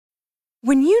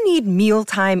When you need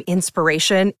mealtime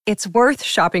inspiration, it's worth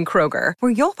shopping Kroger,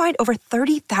 where you'll find over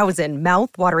 30,000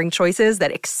 mouth-watering choices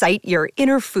that excite your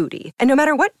inner foodie. And no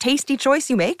matter what tasty choice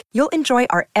you make, you'll enjoy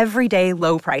our everyday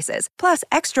low prices, plus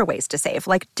extra ways to save,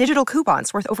 like digital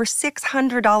coupons worth over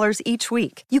 $600 each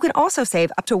week. You can also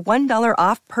save up to $1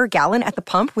 off per gallon at the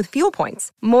pump with fuel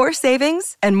points. More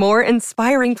savings and more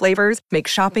inspiring flavors make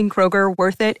shopping Kroger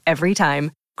worth it every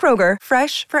time. Kroger,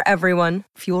 fresh for everyone.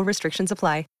 Fuel restrictions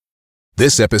apply.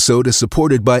 This episode is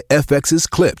supported by FX's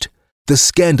Clipped, the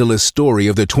scandalous story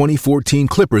of the 2014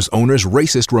 Clippers owner's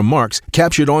racist remarks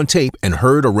captured on tape and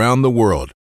heard around the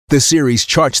world. The series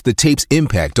charts the tape's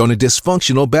impact on a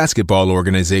dysfunctional basketball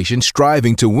organization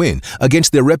striving to win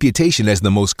against their reputation as the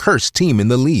most cursed team in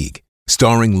the league.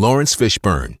 Starring Lawrence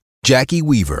Fishburne, Jackie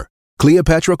Weaver,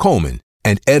 Cleopatra Coleman,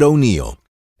 and Ed O'Neill.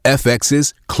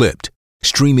 FX's Clipped,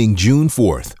 streaming June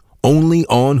 4th, only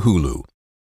on Hulu.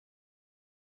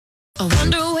 I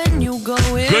wonder when you go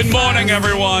in. Good morning,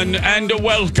 everyone, and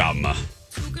welcome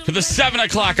to the 7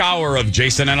 o'clock hour of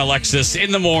Jason and Alexis in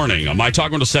the morning on My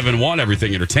Talk 107.1,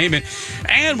 Everything Entertainment.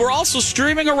 And we're also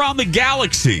streaming around the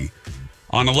galaxy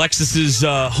on Alexis's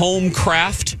home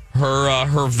craft,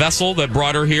 her vessel that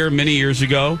brought her here many years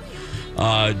ago.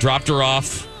 Dropped her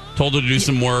off, told her to do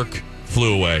some work,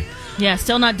 flew away. Yeah,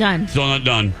 still not done. Still not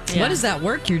done. Yeah. What is that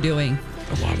work you're doing?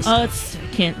 A lot of stuff.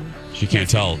 She can't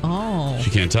tell. Oh. She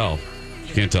can't tell.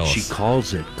 She can't tell us. She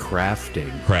calls it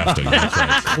crafting. Crafting. That's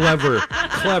right.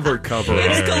 Clever cover.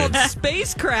 It's called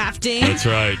space crafting. That's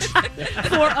right.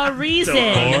 For a reason.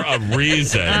 For a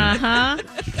reason. Uh-huh.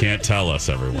 You can't tell us,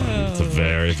 everyone. It's a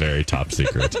very, very top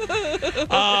secret.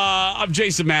 I'm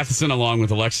Jason Matheson, along with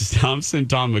Alexis Thompson,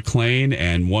 Tom McLean,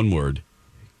 and one word,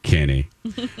 Kenny.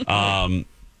 Do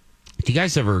you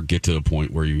guys ever get to the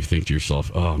point where you think to yourself,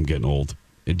 oh, I'm getting old?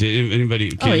 Did anybody?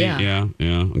 Kenny? Oh, yeah.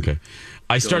 Yeah. Okay.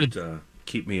 I started...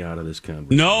 keep me out of this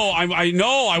conversation. No, I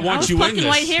know. I want you in plucking this.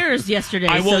 white hairs yesterday.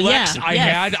 I will. So, Lex,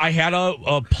 yeah. I had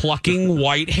a plucking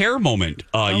white hair moment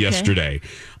yesterday.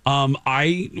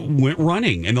 I went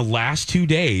running in the last 2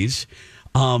 days.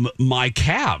 My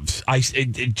calves,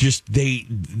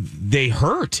 they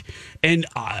hurt, and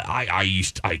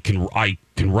I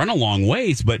can run a long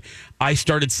ways, but I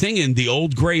started singing "The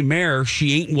Old Gray Mare,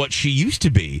 She Ain't What She Used to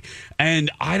Be,"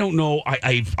 and I don't know.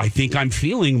 I think I'm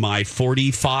feeling my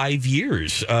 45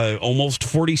 years, almost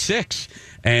 46.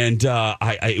 And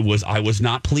I was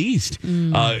not pleased.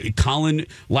 Colin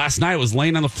last night was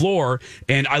laying on the floor,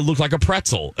 and I looked like a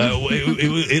pretzel.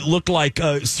 It looked like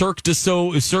Cirque du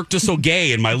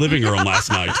Soleil in my living room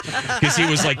last night because he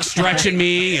was like stretching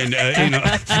me, and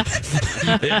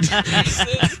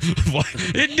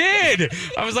it did.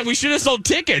 I was like, we should have sold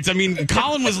tickets. I mean,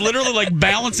 Colin was literally like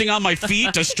balancing on my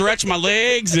feet to stretch my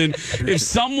legs, and if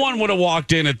someone would have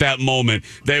walked in at that moment,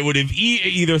 they would have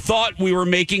either thought we were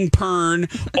making Pern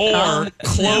or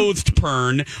clothed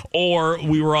Pern, or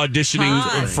we were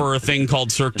auditioning for a thing called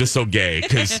Cirque du Soleil,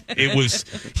 because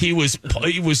he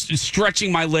was stretching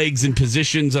my legs in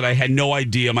positions that I had no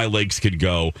idea my legs could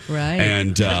go. Right.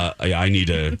 And I need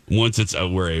to, once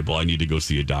we're able, I need to go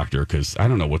see a doctor, because I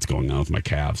don't know what's going on with my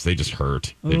calves. They just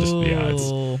hurt. It's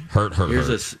hurt.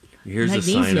 Here's a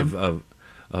sign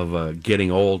of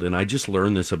getting old, and I just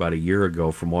learned this about a year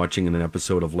ago from watching an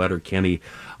episode of Letterkenny.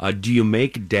 Do you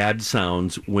make dad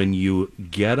sounds when you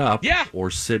get up or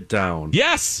sit down?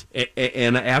 Yes.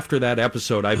 And after that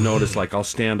episode, I've noticed, like, I'll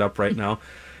stand up right now.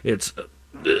 It's,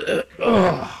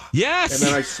 yes. And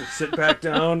then I sit back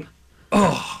down.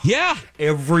 Yeah.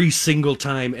 Every single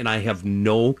time, and I have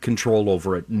no control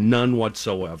over it, none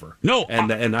whatsoever. No.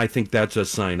 And I think that's a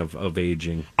sign of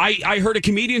aging. I heard a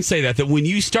comedian say that when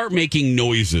you start making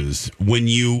noises when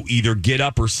you either get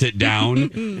up or sit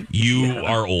down, you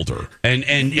are older. And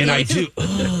I do.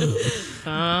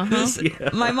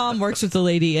 My mom works with a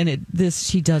lady, and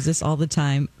she does this all the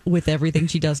time with everything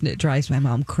she does, and it drives my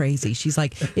mom crazy. She's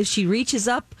like, if she reaches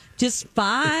up just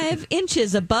 5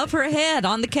 inches above her head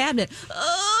on the cabinet,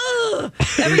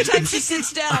 every time she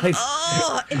sits down,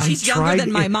 and she's younger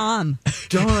than my mom.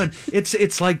 Dawn,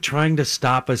 it's like trying to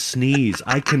stop a sneeze.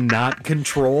 I cannot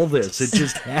control this. It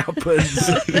just happens.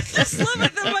 Just love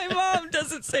it that my mom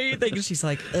doesn't say anything. And she's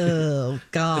like, oh,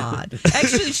 God.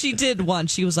 Actually, she did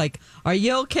once. She was like, are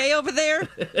you okay over there?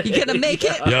 You going to make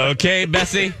it? You okay,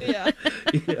 Bessie? Yeah.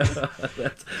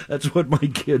 That's what my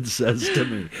kid says to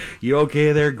me. You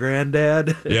okay there,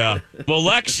 Granddad? Yeah. Well,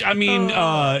 Lex, I mean,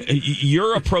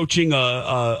 you're approaching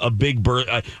a big birth.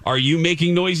 Are you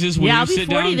making noises when you sit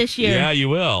down? I'll be 40 this year. Yeah, you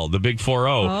will. The big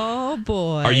 40. Oh,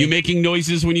 boy. Are you making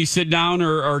noises when you sit down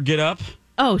or get up?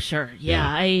 Oh, sure.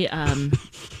 Yeah.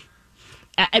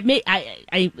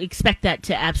 I expect that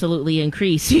to absolutely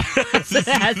increase as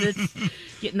it's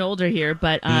getting older here.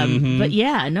 But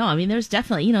yeah, no, I mean, there's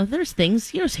definitely, there's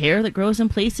things, there's hair that grows in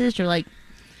places. You're like,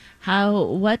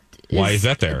 why is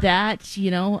that there? I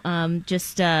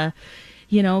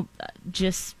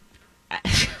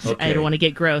don't want to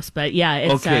get gross, but yeah.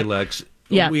 It's, okay, Lex.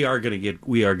 Yeah. We are gonna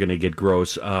get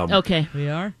gross. Okay. We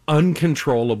are?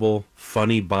 Uncontrollable,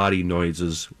 funny body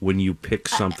noises when you pick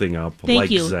something up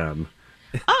like you. Zen.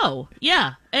 Oh,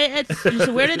 yeah.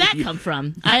 So where did that come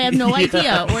from? I have no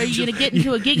idea. Or are you going to get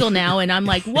into a giggle now? And I'm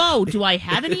like, whoa, do I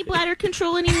have any bladder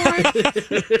control anymore?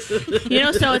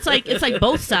 So it's like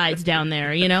both sides down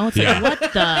there, It's like, what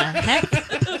the heck?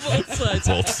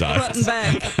 Both sides. Front and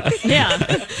back. Yeah.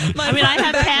 I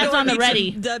have pads on the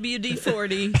ready.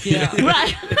 WD-40. Yeah.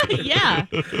 Right. Yeah.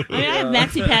 I have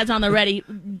maxi pads on the ready,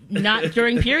 not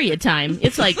during period time.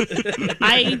 It's like,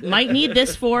 I might need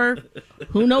this for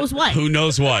who knows what. Who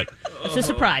knows what? It's a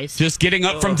surprise. Just getting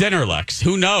up from dinner, Lex.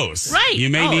 Who knows? Right. You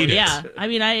may need it. Yeah.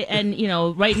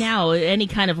 Right now, any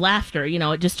kind of laughter,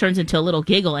 it just turns into a little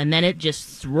giggle, and then it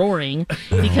just roaring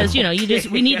because,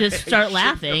 we need to start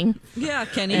laughing. Yeah,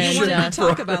 Kenny, you wanted to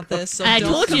talk about this. So I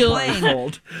don't told you.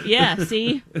 complain. Yeah,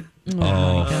 see?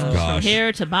 Oh, gosh.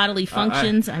 Hair to bodily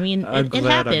functions. I'm it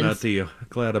glad happens.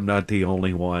 I'm not the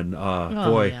only one.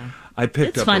 Yeah. I picked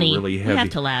It's up funny. a really heavy. We have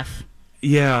to laugh.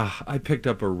 Yeah, I picked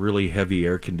up a really heavy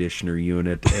air conditioner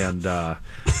unit, and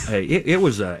it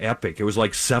was epic. It was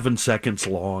like 7 seconds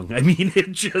long. I mean,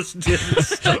 it just didn't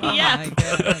stop. Yeah.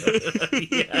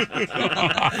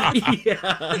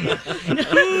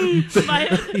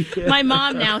 My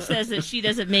mom now says that she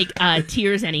doesn't make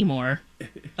tears anymore.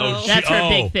 That's her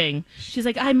big thing. She's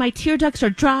like, my tear ducts are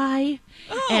dry.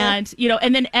 And,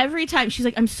 and then every time she's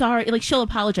like, I'm sorry, like she'll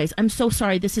apologize. I'm so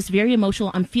sorry. This is very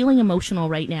emotional. I'm feeling emotional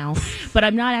right now, but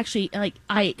I'm not actually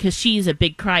because she's a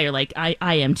big crier. Like I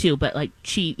am too, but like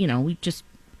she, we just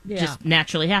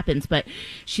naturally happens. But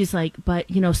she's like, but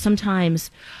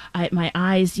sometimes my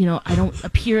eyes, I don't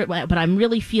appear, but I'm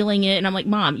really feeling it. And I'm like,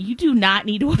 Mom, you do not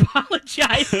need to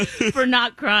apologize for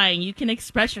not crying. You can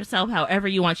express yourself however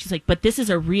you want. She's like, but this is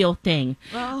a real thing.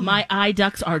 Oh. My eye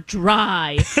ducts are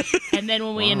dry. And then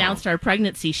when we announced our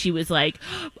pregnancy, she was like,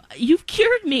 you've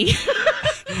cured me.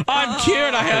 I'm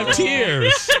cured. I have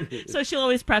tears. So she'll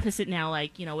always preface it now,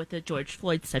 like, with the George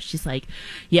Floyd stuff. She's like,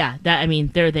 yeah,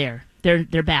 they're there.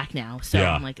 They're back now. So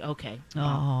yeah. I'm like, okay.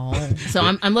 Oh. So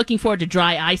I'm looking forward to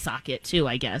dry eye socket too,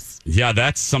 I guess. Yeah,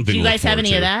 that's something. Do you guys have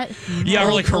any of that? Yeah,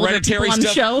 or like hereditary on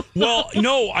stuff. The show? Well,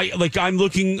 no, I'm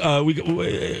looking.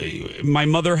 My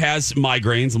mother has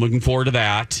migraines. I'm looking forward to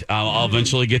that. I'll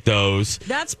eventually get those.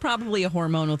 That's probably a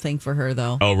hormonal thing for her,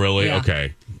 though. Oh, really? Yeah.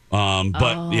 Okay.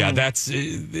 Yeah, that's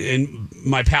and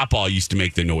my papa used to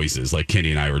make the noises like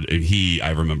Kenny and I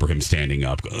remember him standing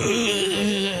up,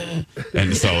 and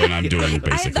I'm doing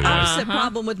basically. I have the opposite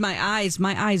problem with my eyes.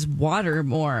 My eyes water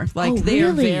more. Like they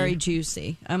are very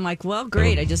juicy. I'm like, well,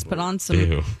 great. I just put on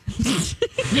some.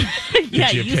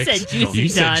 Yeah, you said juicy. You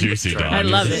said juicy, Don. I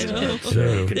love it.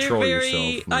 They're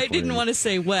very. I didn't want to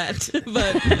say wet,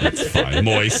 but that's fine.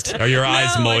 Moist. Are your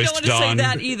eyes moist, I don't want to Don? say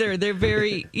that either. They're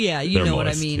very. Yeah, you know moist. What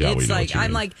I mean. Yeah, it's like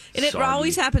I'm like, and it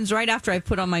always happens right after I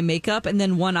put on my makeup, and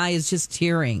then one eye is just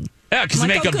tearing. Yeah, because the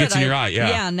makeup gets in your eye. Yeah.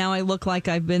 Yeah. Now I look like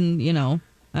I've been,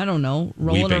 I don't know,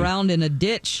 rolling Weeping. around in a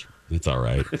ditch. It's all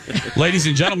right. Ladies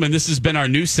and gentlemen, this has been our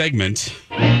new segment.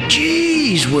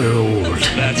 Jeez, we're old.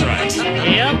 That's right.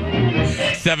 Yep.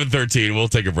 7:13. We'll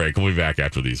take a break. We'll be back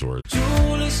after these words.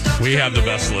 We have the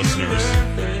best listeners.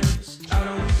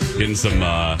 Getting some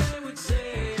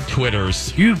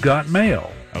Twitters. You've got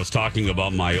mail. I was talking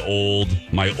about my old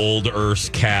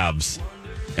Urs calves,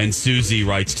 and Susie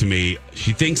writes to me,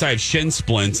 she thinks I have shin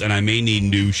splints and I may need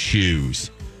new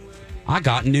shoes. I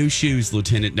got new shoes,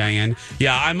 Lieutenant Dan.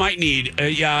 Yeah, I might need,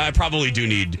 I probably do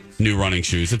need new running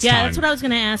shoes. It's time. That's what I was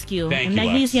going to ask you. Thank and you,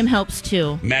 magnesium helps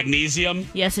too. Magnesium?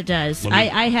 Yes, it does.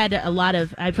 I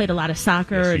played a lot of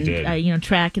soccer and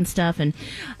track and stuff, and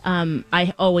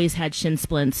I always had shin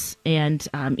splints and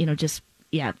just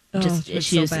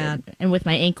issues, so bad. And with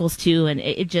my ankles too, and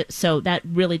it just so that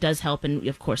really does help, and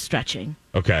of course stretching.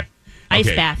 Okay. Ice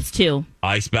baths too.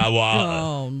 Ice bath.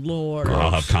 Oh Lord!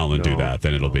 I'll have Colin do that.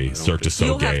 Then it'll be Cirque du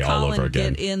Soleil all over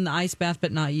again. Get in the ice bath,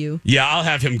 but not you. Yeah, I'll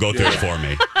have him go through it for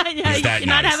me. Yeah,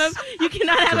 you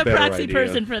cannot have a proxy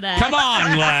person for that. Come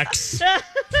on, Lex.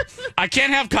 I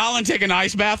can't have Colin take an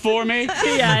ice bath for me.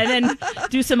 Yeah, and then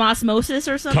do some osmosis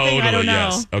or something. Totally, I don't know.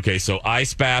 Yes. Okay, so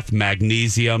ice bath,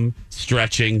 magnesium,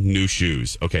 stretching, new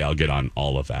shoes. Okay, I'll get on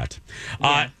all of that.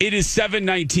 Yeah. It is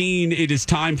 7:19. It is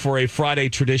time for a Friday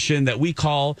tradition that we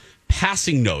call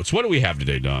passing notes. What do we have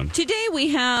today, Dawn? Today we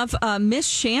have Miss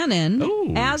Shannon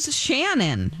as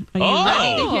Shannon. Are you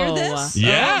ready to hear this?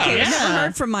 Yeah. Okay, I've never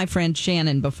heard from my friend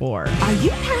Shannon before. Are you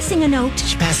passing a note?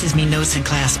 She passes me notes in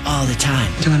class all the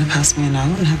time. Do you want to pass me a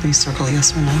note and have me circle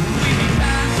yes or no?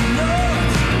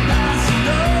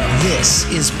 This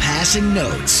is Passing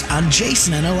Notes on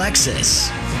Jason and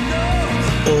Alexis.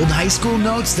 Old high school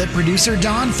notes that producer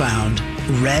Dawn found,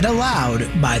 read aloud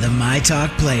by the My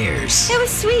Talk players. It was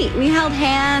sweet. We held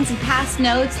hands and passed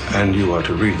notes. And you are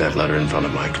to read that letter in front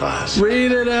of my class.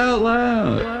 Read it out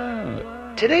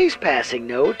loud. Today's passing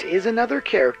note is another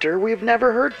character we've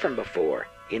never heard from before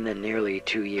in the nearly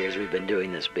 2 years we've been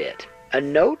doing this bit. A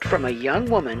note from a young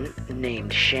woman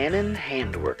named Shannon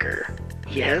Handwerker.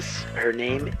 Yes, her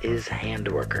name is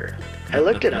Handwerker. I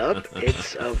looked it up.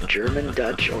 It's of German,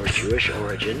 Dutch, or Jewish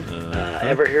origin.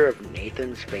 Ever hear of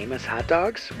Nathan's Famous Hot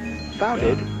Dogs?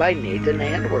 Founded by Nathan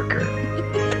Handwerker.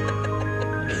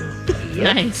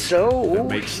 Yep. Nice. So,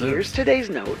 here's today's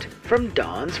note from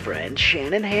Dawn's friend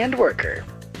Shannon Handwerker.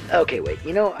 Okay, wait.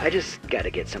 I just got to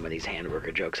get some of these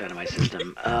handworker jokes out of my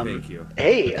system. Thank you.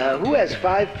 Hey, who has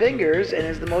 5 fingers and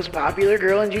is the most popular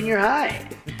girl in junior high?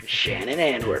 Shannon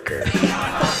Handwerker.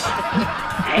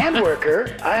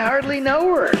 Handwerker? I hardly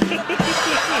know her.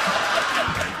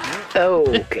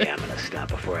 Okay, I'm going to stop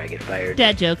before I get fired.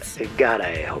 Dad jokes. God,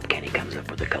 I hope Kenny comes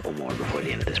up with a couple more before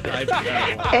the end of this bit.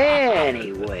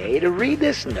 Anyway, to read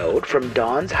this note from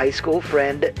Dawn's high school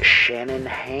friend, Shannon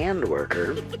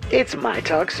Handwerker, it's My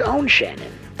Talk's own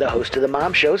Shannon, the host of the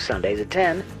Mom Show Sundays at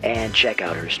 10, and check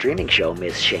out her streaming show,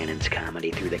 Miss Shannon's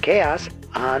Comedy Through the Chaos,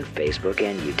 on Facebook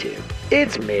and YouTube.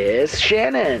 It's Miss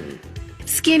Shannon.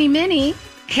 Skinny Minnie.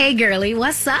 Hey, girlie,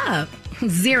 what's up?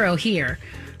 Zero here.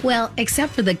 Well,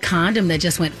 except for the condom that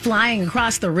just went flying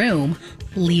across the room.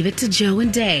 Leave it to Joe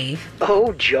and Dave.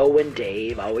 Oh, Joe and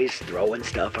Dave, always throwing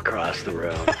stuff across the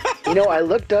room. I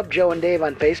looked up Joe and Dave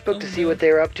on Facebook to see what they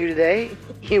were up to today.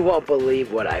 You won't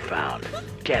believe what I found.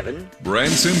 Kevin?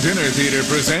 Branson Dinner Theater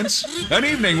presents an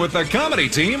evening with the comedy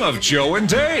team of Joe and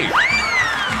Dave.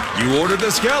 You ordered the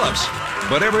scallops,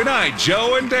 but every night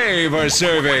Joe and Dave are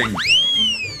serving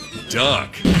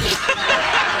duck.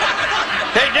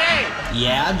 Hey, Dave!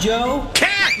 Yeah, Joe?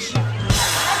 Catch!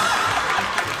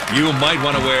 You might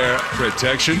want to wear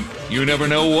protection. You never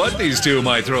know what these two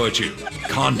might throw at you.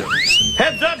 Condoms.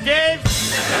 Heads up, Dave!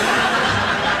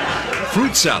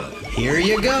 Fruit salad. Here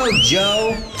you go,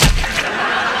 Joe.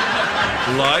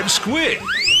 Live squid.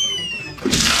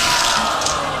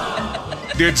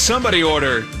 Did somebody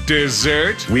order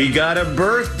dessert? We got a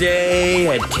birthday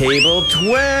at table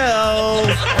 12.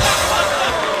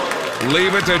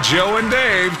 Leave it to Joe and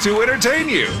Dave to entertain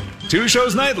you. 2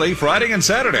 shows nightly, Friday and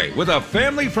Saturday, with a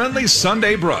family-friendly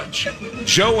Sunday brunch.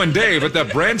 Joe and Dave at the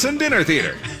Branson Dinner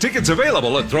Theater. Tickets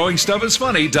available at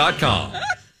throwingstuffisfunny.com.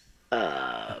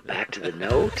 Back to the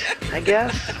note, I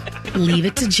guess. Leave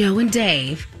it to Joe and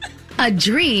Dave. A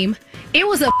dream? It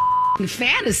was a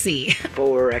fantasy.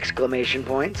 4 exclamation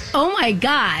points. Oh my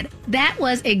God, that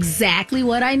was exactly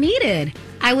what I needed.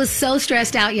 I was so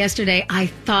stressed out yesterday, I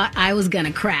thought I was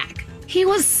gonna crack. He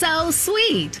was so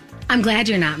sweet. I'm glad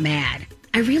you're not mad.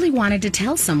 I really wanted to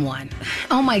tell someone.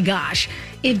 Oh my gosh,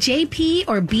 if JP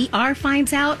or BR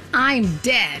finds out, I'm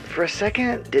dead. For a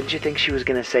second, didn't you think she was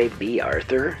going to say B.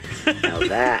 Arthur? Now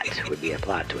that would be a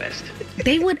plot twist.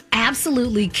 They would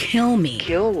absolutely kill me.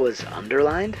 Kill was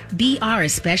underlined? BR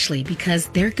especially, because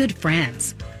they're good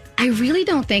friends. I really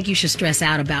don't think you should stress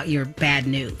out about your bad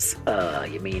news.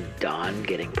 You mean Dawn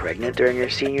getting pregnant during her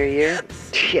senior year?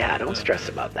 Yeah, don't stress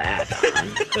about that,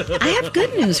 Dawn. I have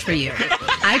good news for you.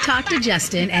 I talked to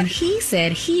Justin, and he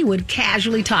said he would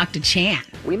casually talk to Chan.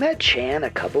 We met Chan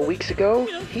a couple weeks ago.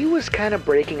 He was kind of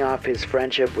breaking off his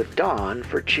friendship with Dawn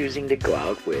for choosing to go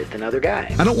out with another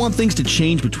guy. I don't want things to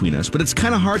change between us, but it's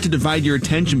kind of hard to divide your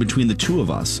attention between the two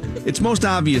of us. It's most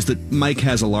obvious that Mike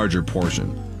has a larger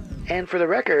portion. And for the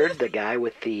record, the guy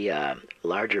with the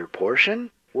larger portion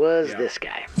was this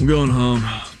guy. I'm going home,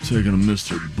 taking a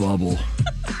Mr. Bubble,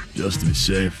 just to be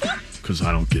safe, because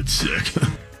I don't get sick.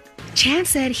 Chan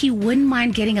said he wouldn't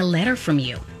mind getting a letter from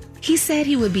you. He said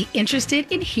he would be interested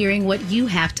in hearing what you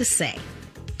have to say.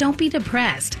 Don't be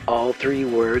depressed. All 3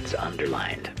 words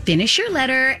underlined. Finish your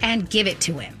letter and give it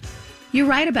to him. You're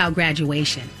right about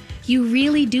graduation. You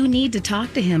really do need to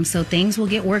talk to him so things will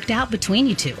get worked out between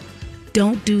you two.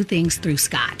 Don't do things through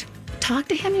Scott. Talk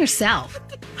to him yourself.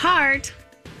 Heart.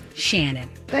 Shannon.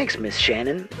 Thanks, Miss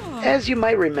Shannon. As you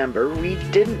might remember, we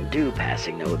didn't do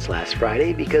passing notes last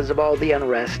Friday because of all the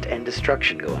unrest and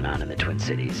destruction going on in the Twin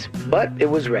Cities. But it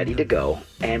was ready to go,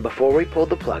 and before we pulled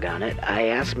the plug on it, I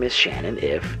asked Miss Shannon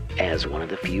if, as one of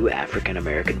the few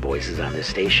African-American voices on this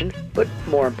station, but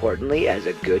more importantly, as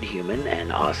a good human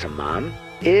and awesome mom,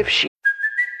 if she...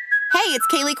 Hey, it's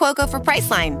Kaylee Cuoco for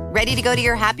Priceline. Ready to go to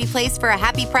your happy place for a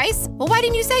happy price? Well, why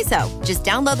didn't you say so? Just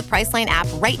download the Priceline app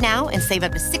right now and save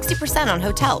up to 60% on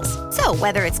hotels. So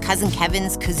whether it's Cousin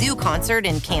Kevin's Kazoo Concert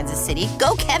in Kansas City,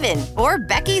 go Kevin, or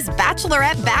Becky's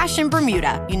Bachelorette Bash in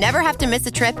Bermuda, you never have to miss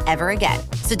a trip ever again.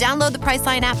 So download the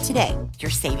Priceline app today.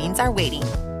 Your savings are waiting.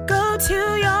 Go to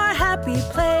your happy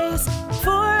place for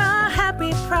a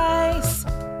happy price.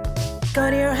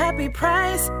 Go to your happy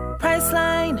price,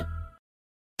 Priceline.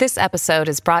 This episode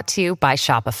is brought to you by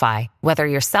Shopify. Whether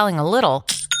you're selling a little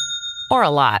or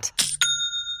a lot,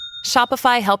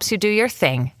 Shopify helps you do your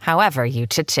thing, however you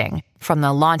cha-ching. From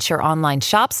the launch your online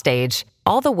shop stage,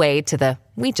 all the way to the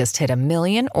we just hit 1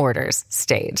 million orders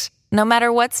stage. No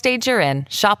matter what stage you're in,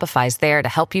 Shopify's there to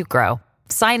help you grow.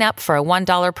 Sign up for a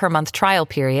 $1 per month trial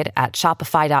period at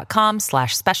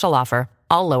shopify.com/special offer,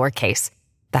 all lowercase.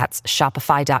 That's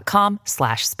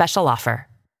shopify.com/special offer.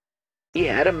 She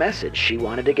had a message she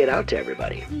wanted to get out to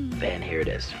everybody. And here it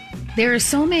is. There are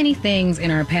so many things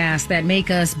in our past that make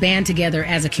us band together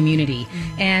as a community.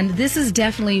 And this is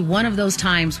definitely one of those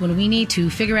times when we need to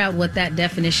figure out what that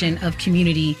definition of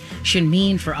community should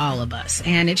mean for all of us.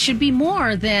 And it should be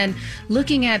more than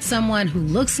looking at someone who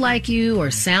looks like you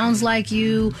or sounds like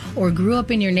you or grew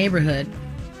up in your neighborhood.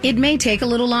 It may take a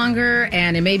little longer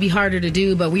and it may be harder to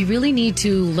do, but we really need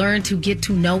to learn to get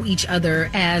to know each other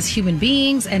as human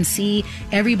beings and see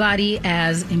everybody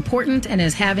as important and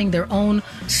as having their own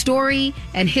story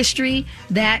and history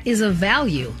that is of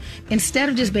value, instead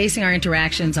of just basing our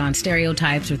interactions on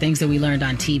stereotypes or things that we learned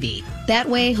on TV. That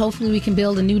way, hopefully we can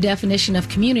build a new definition of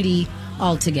community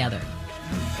altogether.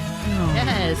 Oh.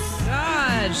 Yes.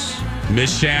 Gosh.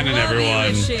 Miss Shannon, Love everyone.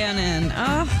 you, Miss Shannon.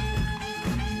 Oh.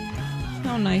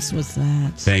 How nice was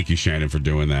that? Thank you, Shannon, for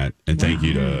doing that. And thank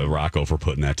you to Rocco for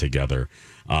putting that together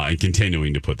and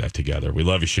continuing to put that together. We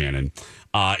love you, Shannon.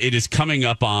 It is coming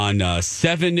up on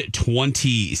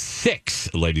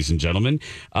 7:26, ladies and gentlemen.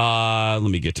 Let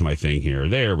me get to my thing here.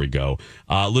 There we go.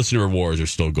 Listener awards are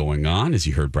still going on. As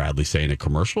you heard Bradley say in a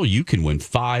commercial, you can win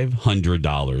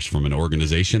 $500 from an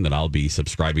organization that I'll be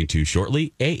subscribing to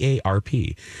shortly,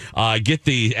 AARP. Get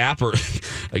the app,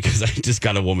 because I just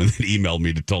got a woman that emailed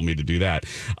me to tell me to do that.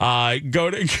 Go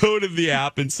to the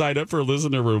app and sign up for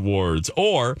listener rewards,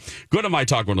 or go to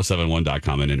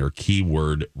mytalk1071.com and enter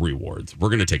keyword rewards. We're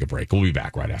going to take a break. We'll be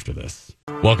back right after this.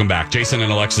 Welcome back. Jason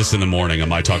and Alexis in the morning on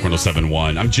My Talk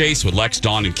 1071. I'm Jace with Lex,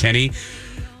 Dawn, and Kenny.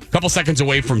 A couple seconds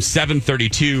away from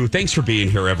 7:32. Thanks for being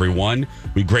here, everyone.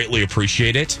 We greatly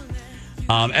appreciate it.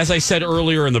 As I said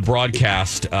earlier in the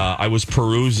broadcast, I was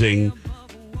perusing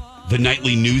the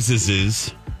nightly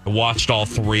newses. I watched all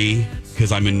three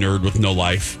because I'm a nerd with no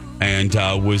life, and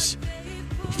was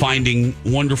finding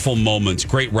wonderful moments,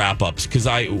 great wrap-ups, because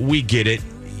we get it.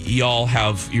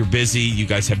 You're busy. You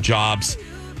guys have jobs.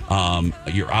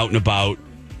 You're out and about.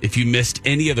 If you missed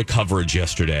any of the coverage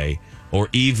yesterday, or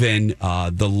even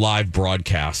the live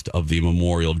broadcast of the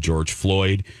memorial of George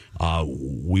Floyd,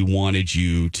 we wanted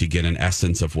you to get an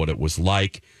essence of what it was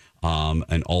like,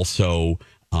 and also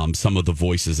some of the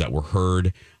voices that were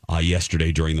heard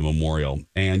yesterday during the memorial.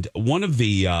 And one of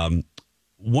the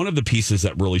pieces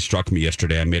that really struck me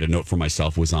yesterday, I made a note for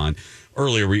myself, was on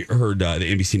earlier. We heard the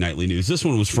NBC Nightly News. This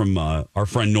one was from our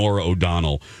friend Nora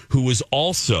O'Donnell, who was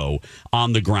also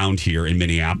on the ground here in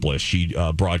Minneapolis. She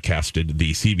broadcasted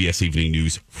the CBS Evening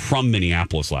News from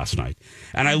Minneapolis last night.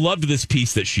 And I loved this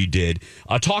piece that she did,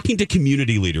 talking to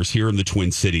community leaders here in the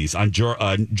Twin Cities on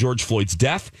George Floyd's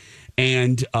death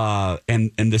and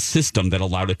the system that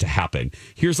allowed it to happen.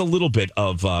 Here's a little bit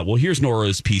of here's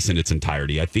Nora's piece in its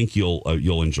entirety. I think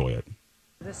you'll enjoy it.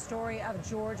 The story of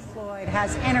George Floyd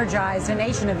has energized a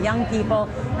nation of young people,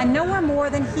 and nowhere more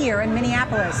than here in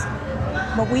Minneapolis.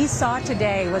 What we saw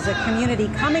today was a community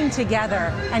coming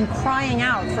together and crying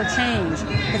out for change.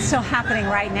 It's still happening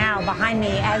right now behind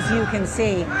me, as you can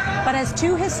see. But as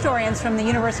two historians from the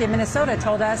University of Minnesota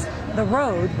told us, the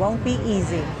road won't be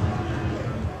easy.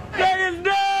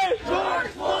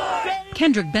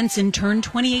 Kendrick Benson turned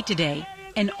 28 today,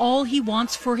 and all he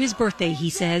wants for his birthday,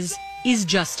 he says, is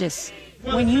justice.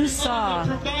 When you saw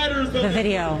the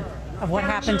video of what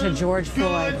happened to George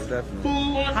Floyd,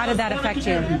 how did that affect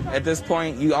you? At this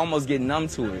point, you almost get numb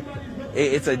to it.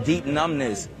 It's a deep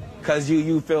numbness. because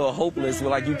you feel hopeless,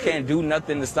 like you can't do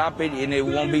nothing to stop it, and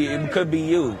it could be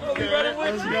you.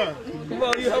 Let's go. Come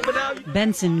on, you helping out?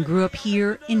 Benson grew up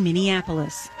here in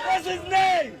Minneapolis. What's his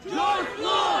name? George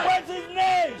Floyd! What's his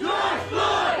name? George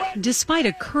Floyd! Despite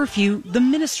a curfew, the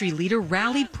ministry leader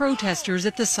rallied protesters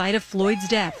at the site of Floyd's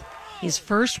death, his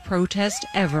first protest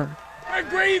ever. We're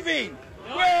grieving.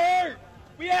 We're hurt.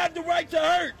 We have the right to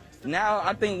hurt. Now,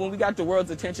 I think when we got the world's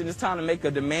attention, it's time to make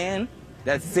a demand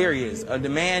that's serious, a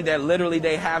demand that literally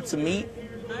they have to meet,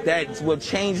 that will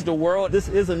change the world. This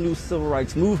is a new civil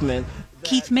rights movement.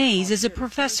 Keith Mays is a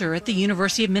professor at the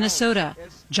University of Minnesota.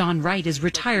 John Wright is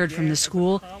retired from the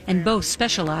school, and both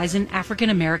specialize in African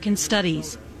American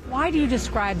studies. Why do you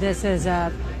describe this as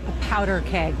a powder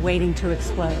keg waiting to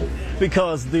explode?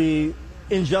 Because the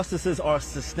injustices are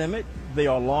systemic, they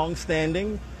are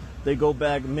long-standing, they go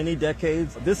back many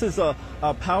decades. This is a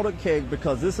powder keg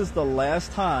because this is the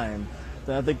last time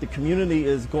that I think the community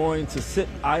is going to sit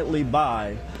idly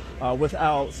by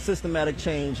without systematic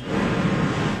change.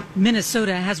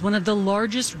 Minnesota has one of the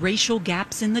largest racial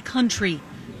gaps in the country.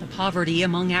 The poverty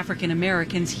among African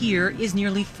Americans here is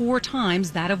nearly 4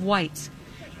 times that of whites.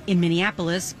 In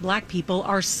Minneapolis, black people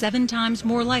are 7 times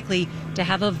more likely to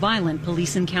have a violent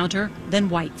police encounter than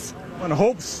whites. One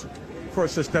hopes for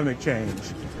systemic change.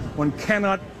 One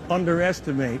cannot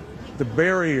underestimate the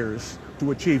barriers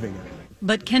to achieving it.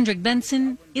 But Kendrick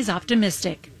Benson is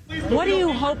optimistic. What do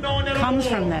you hope comes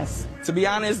from this? To be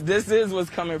honest, this is what's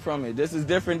coming from it. This is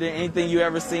different than anything you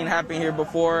ever seen happen here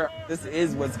before. This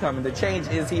is what's coming. The change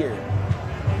is here.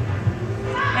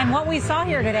 And what we saw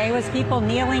here today was people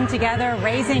kneeling together,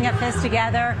 raising a fist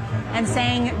together, and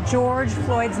saying George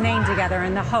Floyd's name together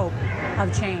in the hope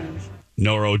of change.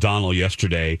 Norah O'Donnell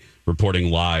yesterday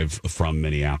reporting live from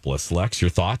Minneapolis. Lex, your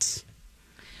thoughts?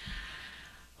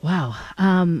 Wow.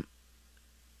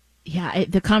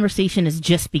 The conversation is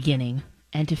just beginning.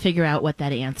 And to figure out what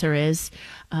that answer is,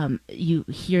 you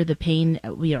hear the pain.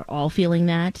 We are all feeling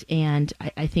that. And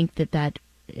I think that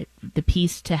the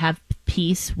piece to have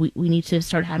peace, we need to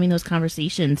start having those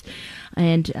conversations.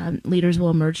 And leaders will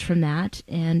emerge from that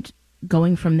and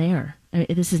going from there. I mean,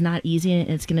 this is not easy, and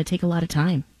it's going to take a lot of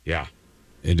time. Yeah,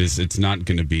 it is. It's not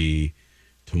going to be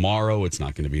tomorrow. It's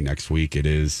not going to be next week. It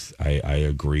is. I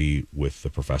agree with the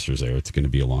professors there. It's going to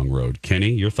be a long road.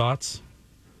 Kenny, your thoughts?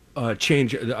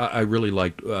 Change. I really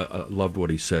loved what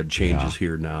he said. Change is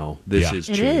here now. This is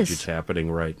change. It's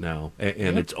happening right now,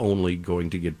 and it's only going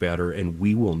to get better. And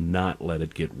we will not let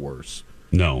it get worse.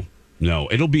 No,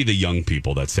 it'll be the young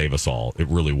people that save us all. It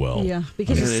really will. Yeah,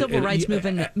 because the civil rights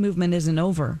movement isn't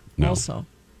over. No. Also.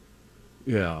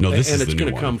 Yeah, no, and it's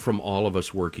going to come from all of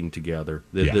us working together.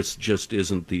 This just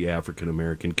isn't the African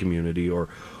American community or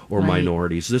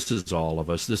minorities. This is all of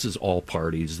us. This is all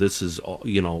parties. This is all,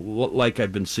 like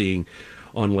I've been seeing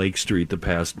on Lake Street the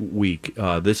past week.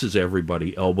 This is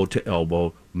everybody elbow to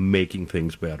elbow making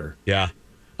things better. Yeah.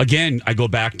 Again, I go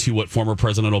back to what former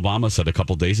President Obama said a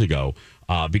couple days ago,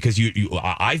 because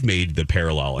I've made the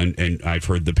parallel, and I've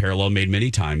heard the parallel made many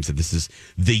times, that this is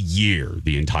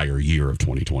the entire year of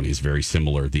 2020 is very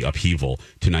similar, the upheaval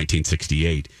to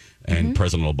 1968. And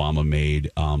President Obama made,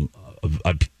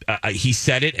 he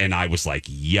said it, and I was like,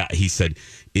 yeah, he said,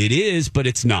 it is, but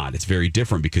it's not. It's very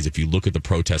different, because if you look at the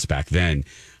protests back then,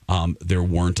 there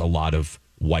weren't a lot of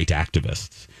white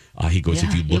activists. He goes,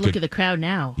 if you look at the crowd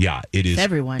now. Yeah, it is. It's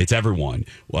everyone. It's everyone.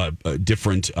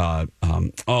 Different. I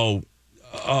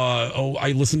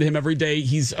listen to him every day.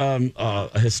 He's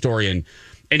a historian.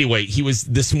 Anyway, he was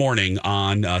this morning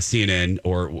on CNN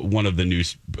or one of the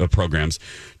news programs.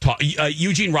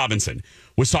 Eugene Robinson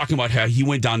was talking about how he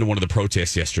went down to one of the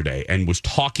protests yesterday and was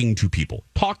talking to people.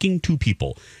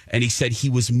 And he said he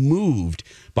was moved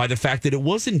by the fact that it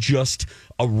wasn't just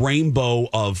a rainbow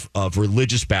of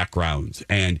religious backgrounds,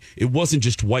 and it wasn't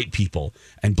just white people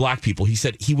and black people. He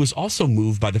said he was also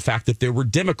moved by the fact that there were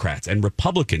Democrats and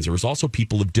Republicans. There was also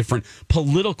people of different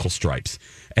political stripes.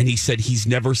 And he said he's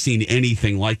never seen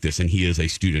anything like this, and he is a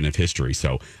student of history.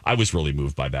 So I was really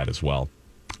moved by that as well.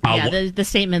 The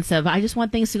statements of, I just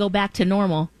want things to go back to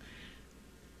normal.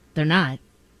 They're not.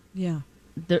 Yeah.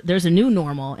 There's a new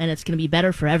normal, and it's going to be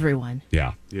better for everyone.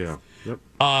 Yeah. Yeah. Yep.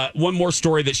 One more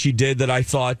story that she did that I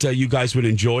thought you guys would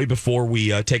enjoy before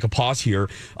we take a pause here.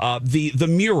 The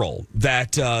mural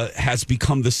that has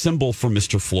become the symbol for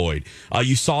Mr. Floyd.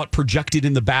 You saw it projected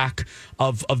in the back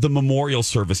of the memorial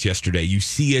service yesterday. You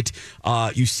see it.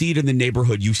 You see it in the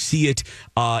neighborhood. You see it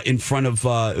in front of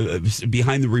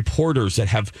behind the reporters that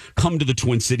have come to the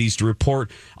Twin Cities to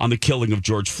report on the killing of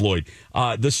George Floyd.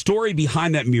 The story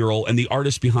behind that mural and the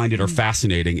artists behind it are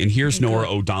fascinating. And here's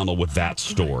Norah O'Donnell with that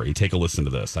story. Take a listen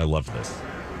to this. I love this.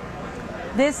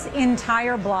 This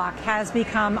entire block has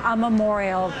become a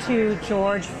memorial to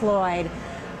George Floyd.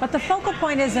 But the focal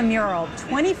point is a mural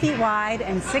 20 feet wide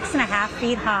and 6.5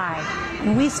 feet high.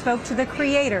 And we spoke to the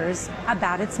creators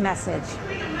about its message.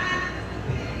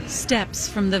 Steps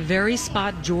from the very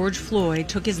spot George Floyd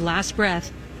took his last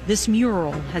breath, this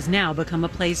mural has now become a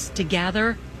place to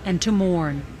gather and to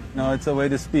mourn. No, it's a way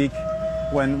to speak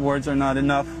when words are not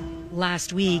enough.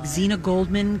 Last week, Zena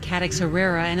Goldman, Cadix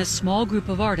Herrera, and a small group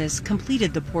of artists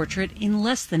completed the portrait in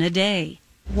less than a day.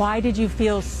 Why did you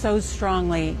feel so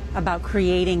strongly about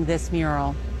creating this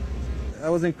mural? I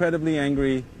was incredibly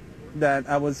angry that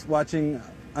I was watching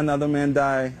another man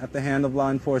die at the hand of law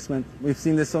enforcement. We've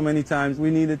seen this so many times.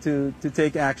 We needed to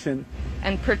take action.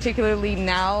 And particularly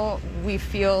now, we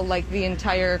feel like the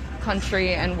entire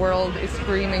country and world is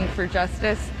screaming for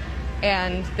justice,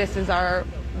 and this is our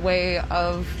way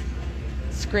of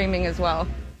screaming as well.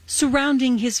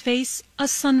 Surrounding his face, a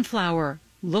sunflower.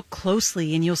 Look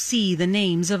closely and you'll see the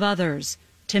names of others.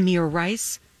 Tamir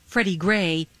Rice, Freddie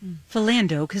Gray,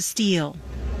 Philando Castile.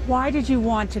 Why did you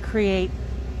want to create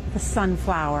the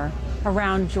sunflower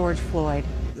around George Floyd?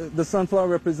 The sunflower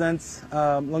represents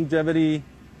longevity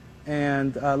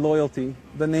and loyalty.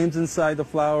 The names inside the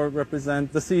flower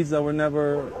represent the seeds that were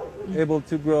never able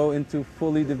to grow into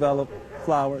fully developed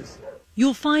flowers.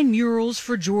 You'll find murals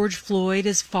for George Floyd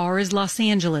as far as Los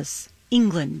Angeles,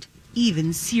 England,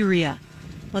 even Syria.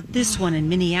 But this one in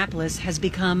Minneapolis has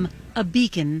become a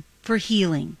beacon for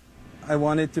healing. I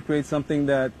wanted to create something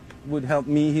that would help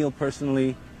me heal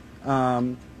personally,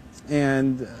 and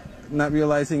not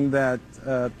realizing that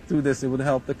through this it would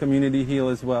help the community heal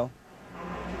as well.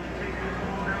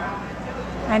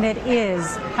 And it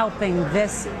is helping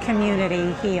this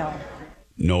community heal.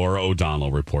 Norah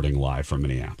O'Donnell reporting live from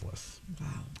Minneapolis. Wow.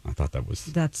 I thought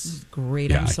That's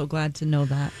great. Yeah, I'm so glad to know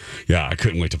that. Yeah, I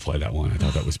couldn't wait to play that one. I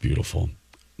thought that was beautiful.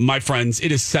 My friends,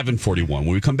 it is 7:41. When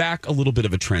we come back, a little bit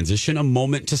of a transition, a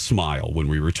moment to smile when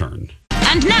we return.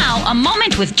 And now, a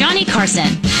moment with Johnny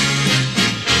Carson.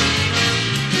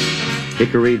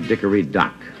 Hickory dickory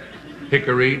dock.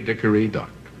 Hickory dickory dock.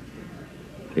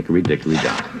 Hickory dickory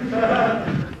dock.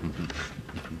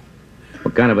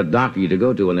 What kind of a dock are you to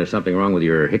go to when there's something wrong with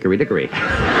your hickory dickory? This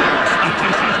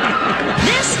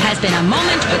has been a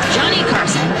moment with Johnny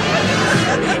Carson.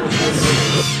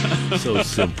 So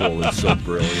simple and so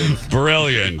brilliant.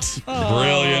 Brilliant.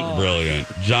 Brilliant.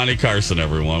 Johnny Carson,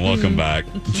 everyone. Welcome back.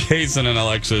 Jason and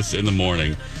Alexis in the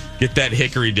morning. Get that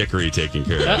hickory dickory taken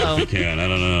care of if you can. I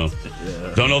don't know.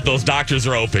 Yeah. Don't know if those doctors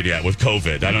are open yet with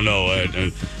COVID. I don't know.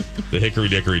 The hickory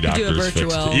dickory doctors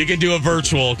fixed it. You can do a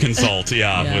virtual consult.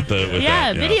 Yeah, with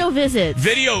that, video visits.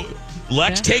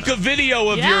 Let's take a video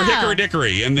of your hickory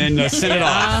dickory and then send it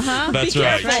off. That's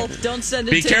right. Careful. Don't send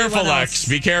it Be to careful, anyone Lex. else.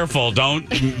 Be careful.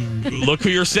 Don't look who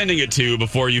you're sending it to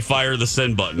before you fire the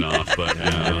send button off. But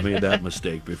I've made that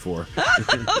mistake before.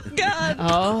 Oh, God.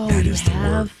 Oh, that is the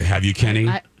word. Have you, Kenny?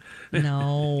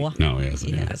 No. No, he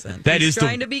hasn't. That He's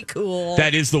trying to be cool.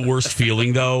 That is the worst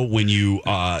feeling, though, when you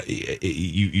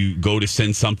you go to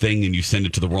send something and you send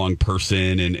it to the wrong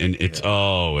person, and it's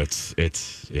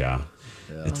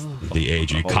It's the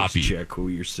age. You copy. Check who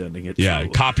you're sending it to.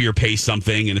 Copy or paste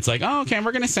something, and it's like, oh, okay,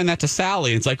 we're going to send that to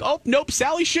Sally. And it's like, oh, nope,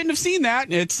 Sally shouldn't have seen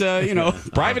that. It's,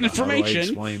 private information. How do I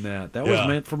explain that? That was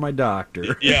meant for my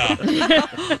doctor. Yeah.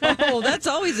 Oh, that's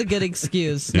always a good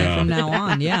excuse from now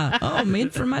on. Yeah. Oh,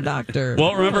 meant for my doctor.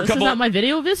 Well, remember this is not my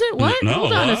video visit? What? No,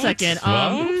 Hold on what? a second.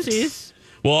 Oopsies.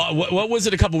 Well, what was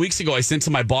it a couple weeks ago? I sent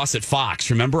to my boss at Fox.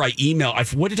 Remember, I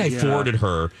emailed. What did I forwarded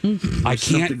her? I can't.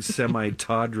 Something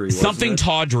semi-tawdry. Something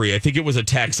tawdry. I think it was a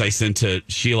text I sent to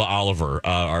Sheila Oliver,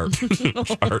 our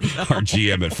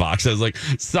GM at Fox. I was like,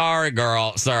 "Sorry,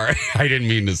 girl. Sorry, I didn't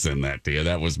mean to send that to you.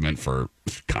 That was meant for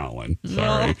Colin.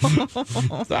 Sorry,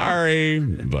 sorry."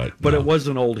 But it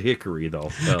wasn't Old Hickory though.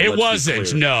 It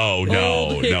wasn't. No.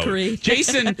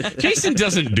 Jason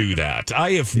doesn't do that.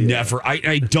 I have never.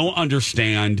 I don't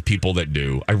understand people that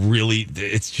do. I really.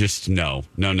 It's just no.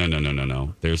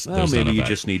 There's maybe you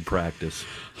just need practice.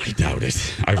 I doubt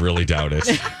it. I really doubt it.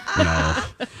 No.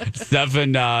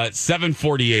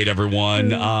 7:48, everyone.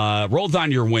 Roll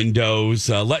down your windows.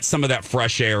 Let some of that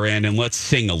fresh air in, and let's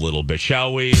sing a little bit,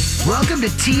 shall we? Welcome to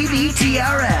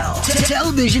TVTRL,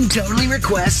 Television Totally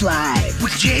Request Live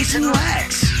with Jason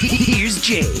Lex. Here's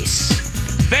Jace.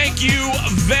 Thank you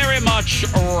very much,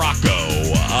 Rocco.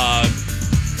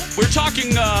 We're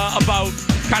talking about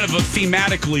kind of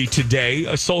thematically today.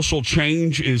 A social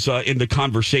change is in the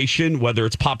conversation, whether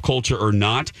it's pop culture or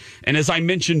not. And as I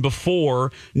mentioned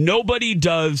before, nobody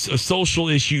does social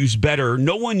issues better.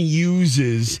 No one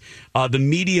uses the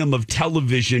medium of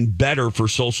television better for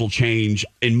social change,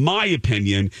 in my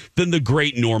opinion, than the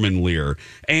great Norman Lear.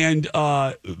 And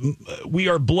we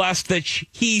are blessed that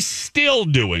he's still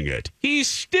doing it. He's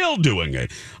still doing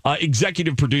it.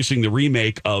 Executive producing the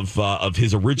remake of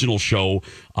his original show,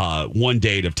 One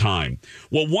Day at a Time.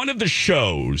 Well, one of the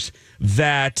shows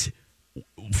that,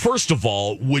 first of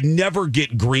all, would never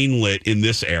get greenlit in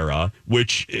this era,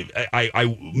 which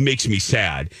I makes me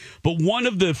sad. But one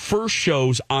of the first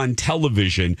shows on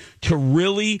television to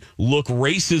really look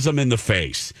racism in the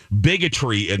face,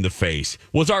 bigotry in the face,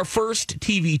 was our first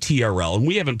TV TRL. And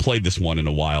we haven't played this one in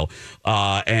a while.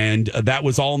 And that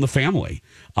was All in the Family.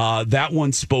 That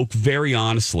one spoke very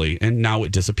honestly, and now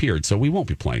it disappeared. So we won't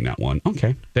be playing that one.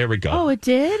 Okay, there we go. Oh, it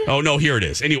did? Oh, no, here it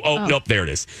is. Anyway, nope, there it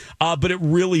is. But it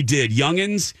really did.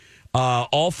 Youngins,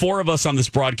 all four of us on this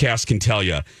broadcast can tell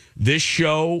you, this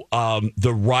show,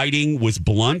 the writing was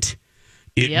blunt.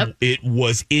 It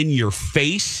was in your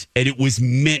face, and it was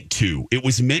meant to. It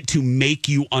was meant to make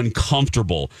you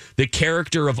uncomfortable. The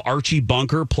character of Archie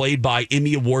Bunker, played by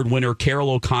Emmy Award winner Carol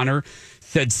O'Connor,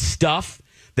 said stuff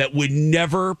that would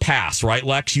never pass, right,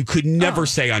 Lex? You could never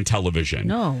say on television.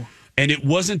 No. And it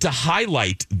wasn't to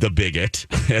highlight the bigot,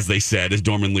 as they said, as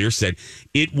Norman Lear said.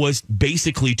 It was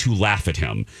basically to laugh at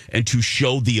him and to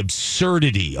show the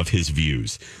absurdity of his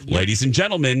views. Yep. Ladies and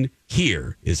gentlemen,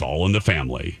 here is All in the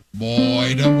Family.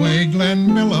 Boy, the way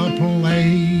Glenn Miller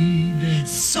played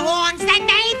songs that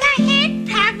made the hit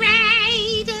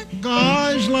parade.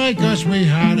 Guys like us, we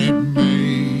had it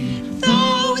made.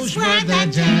 Those were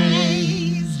the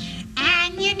days.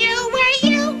 And you knew where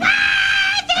you were.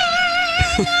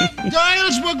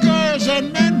 Girls were girls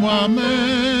and men were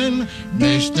men.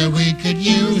 Mister, we could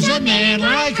use a man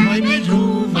like Herbert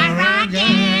Hoover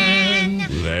again.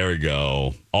 There we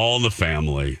go. All in the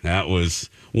Family. That was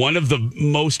one of the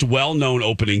most well-known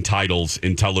opening titles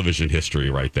in television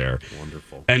history right there.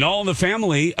 Wonderful. And All in the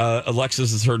Family,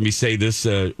 Alexis has heard me say this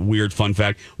weird fun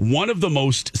fact, one of the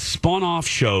most spun-off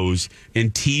shows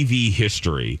in TV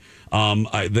history.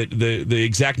 The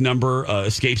exact number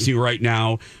escapes me right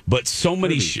now, but so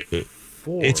many.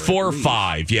 It's 4 or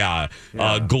 5. Yeah.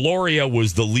 Gloria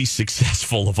was the least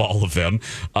successful of all of them.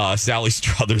 Sally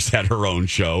Struthers had her own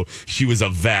show. She was a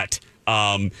vet.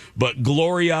 But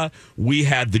Gloria, we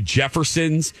had the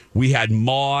Jeffersons, we had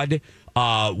Maude,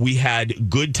 we had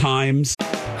Good Times.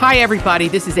 Hi, everybody.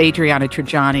 This is Adriana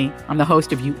Trajani. I'm the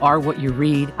host of You Are What You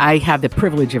Read. I have the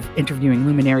privilege of interviewing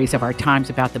luminaries of our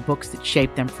times about the books that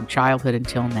shaped them from childhood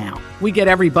until now. We get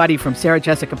everybody from Sarah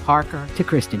Jessica Parker to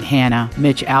Kristen Hanna,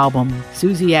 Mitch Albom,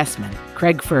 Susie Essman,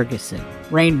 Craig Ferguson,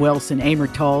 Rainn Wilson, Amor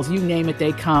Tolls, you name it,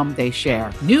 they come, they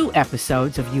share. New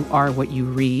episodes of You Are What You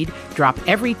Read drop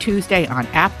every Tuesday on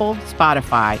Apple,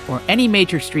 Spotify, or any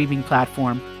major streaming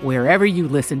platform wherever you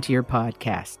listen to your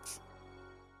podcasts.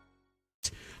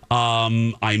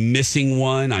 I'm missing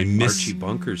one. Archie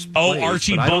Bunker's Place. Oh,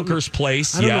 Archie Bunker's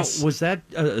Place. I don't yes. know, was that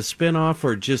a spin-off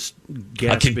or just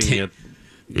grasping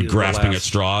at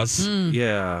straws?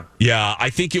 Yeah. Yeah, I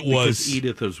think it was. Because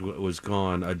Edith was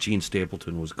gone. Gene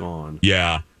Stapleton was gone.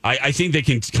 Yeah. I think they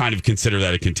can kind of consider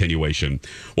that a continuation.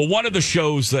 Well, one of the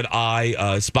shows that I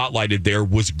spotlighted there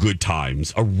was Good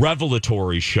Times, a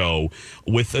revelatory show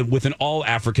with an all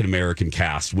African American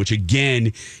cast, which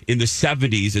again in the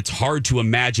 70s, it's hard to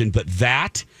imagine, but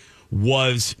that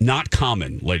was not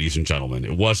common, ladies and gentlemen.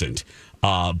 It wasn't.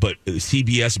 But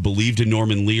CBS believed in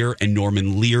Norman Lear, and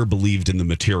Norman Lear believed in the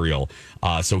material.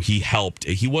 So he helped.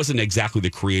 He wasn't exactly the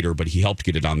creator, but he helped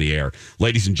get it on the air.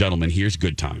 Ladies and gentlemen, here's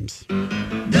Good Times.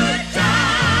 Good times.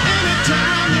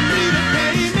 Anytime you need a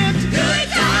payment. Good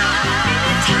times.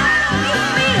 Anytime you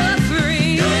meet a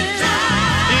friend. Good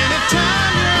times.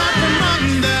 Anytime you're out from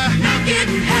under. Not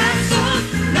getting hassled,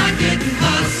 not getting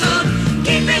hustled.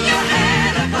 Keeping your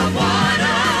head above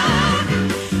water.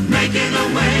 Making a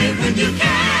way when you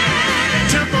can.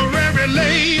 Temporary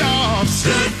layoffs.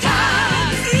 Good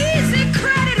times. Easy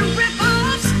credit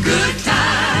rip-offs. Good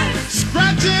times.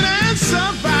 Scratching and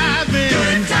surviving.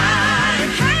 Good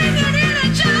times. Hanging in a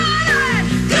jar.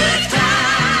 Good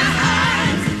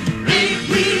times. Ain't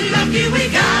we lucky we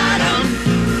got 'em?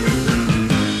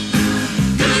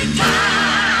 Good times.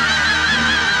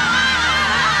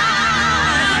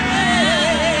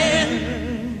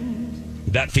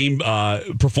 That theme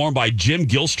performed by Jim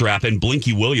Gilstrap and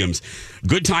Blinky Williams.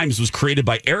 Good Times was created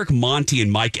by Eric Monty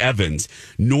and Mike Evans.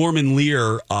 Norman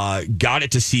Lear got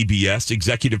it to CBS,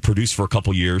 executive produced for a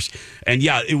couple years. And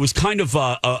yeah, it was kind of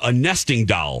a nesting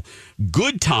doll.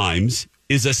 Good Times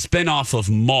is a spinoff of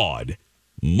Maude.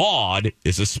 Maude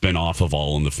is a spinoff of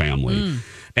All in the Family.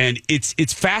 And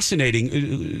it's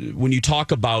fascinating when you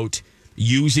talk about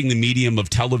using the medium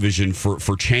of television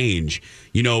for change.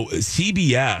 You know,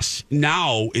 CBS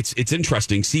now, it's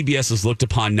interesting. CBS is looked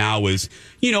upon now as,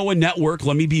 you know, a network,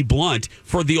 let me be blunt,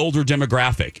 for the older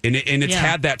demographic. And it's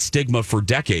had that stigma for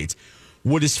decades.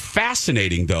 What is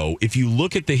fascinating, though, if you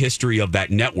look at the history of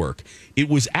that network, it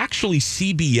was actually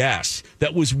CBS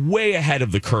that was way ahead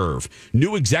of the curve.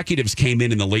 New executives came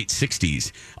in the late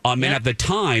 60s. And at the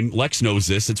time, Lex knows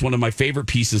this, it's one of my favorite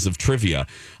pieces of trivia.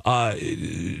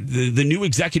 The new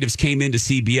executives came into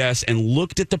CBS and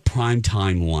looked at the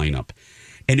primetime lineup.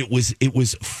 And it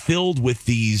was filled with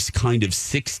these kind of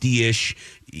 60-ish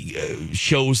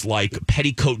shows like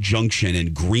Petticoat Junction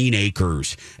and Green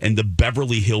Acres and the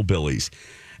Beverly Hillbillies.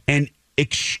 And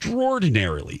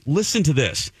extraordinarily, listen to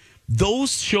this,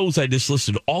 those shows I just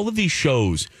listed, all of these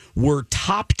shows were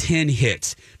top 10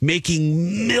 hits,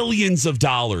 making millions of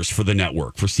dollars for the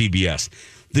network, for CBS.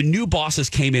 The new bosses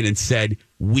came in and said,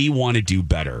 we want to do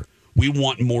better. We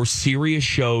want more serious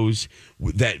shows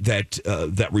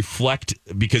that reflect,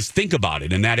 because think about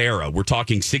it, in that era, we're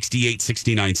talking 68,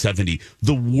 69, 70,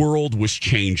 the world was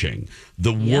changing.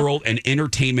 The world and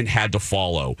entertainment had to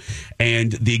follow.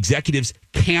 And the executives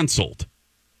canceled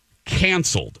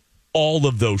all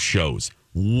of those shows,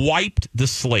 wiped the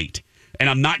slate. And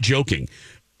I'm not joking.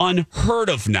 Unheard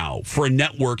of now for a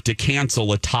network to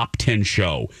cancel a top 10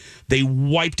 show. They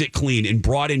wiped it clean and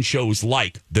brought in shows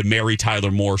like The Mary Tyler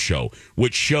Moore Show,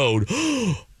 which showed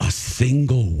a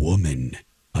single woman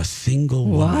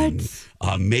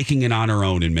making it on her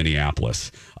own in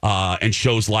Minneapolis. And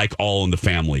shows like All in the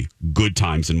Family, Good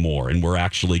Times and More. And we're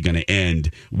actually going to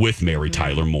end with Mary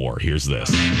Tyler Moore. Here's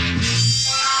this.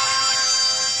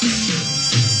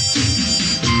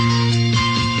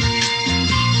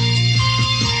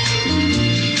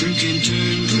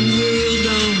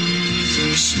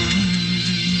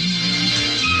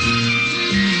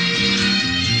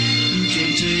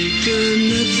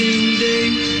 Nothing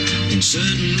day and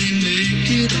suddenly make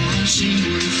it all seem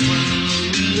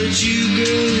worthwhile. Well, it's you,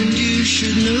 girl, and you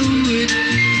should know it.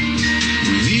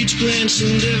 With each glance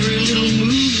and every little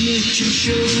movement you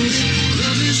show,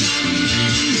 love is all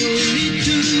around, no need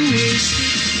to waste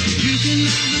it. You can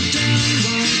have the time,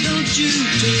 why don't you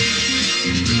take it?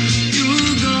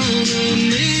 You're gonna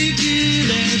make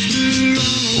it after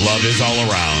all. Love is all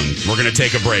around. We're going to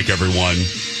take a break, everyone.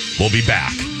 We'll be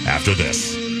back after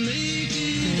this.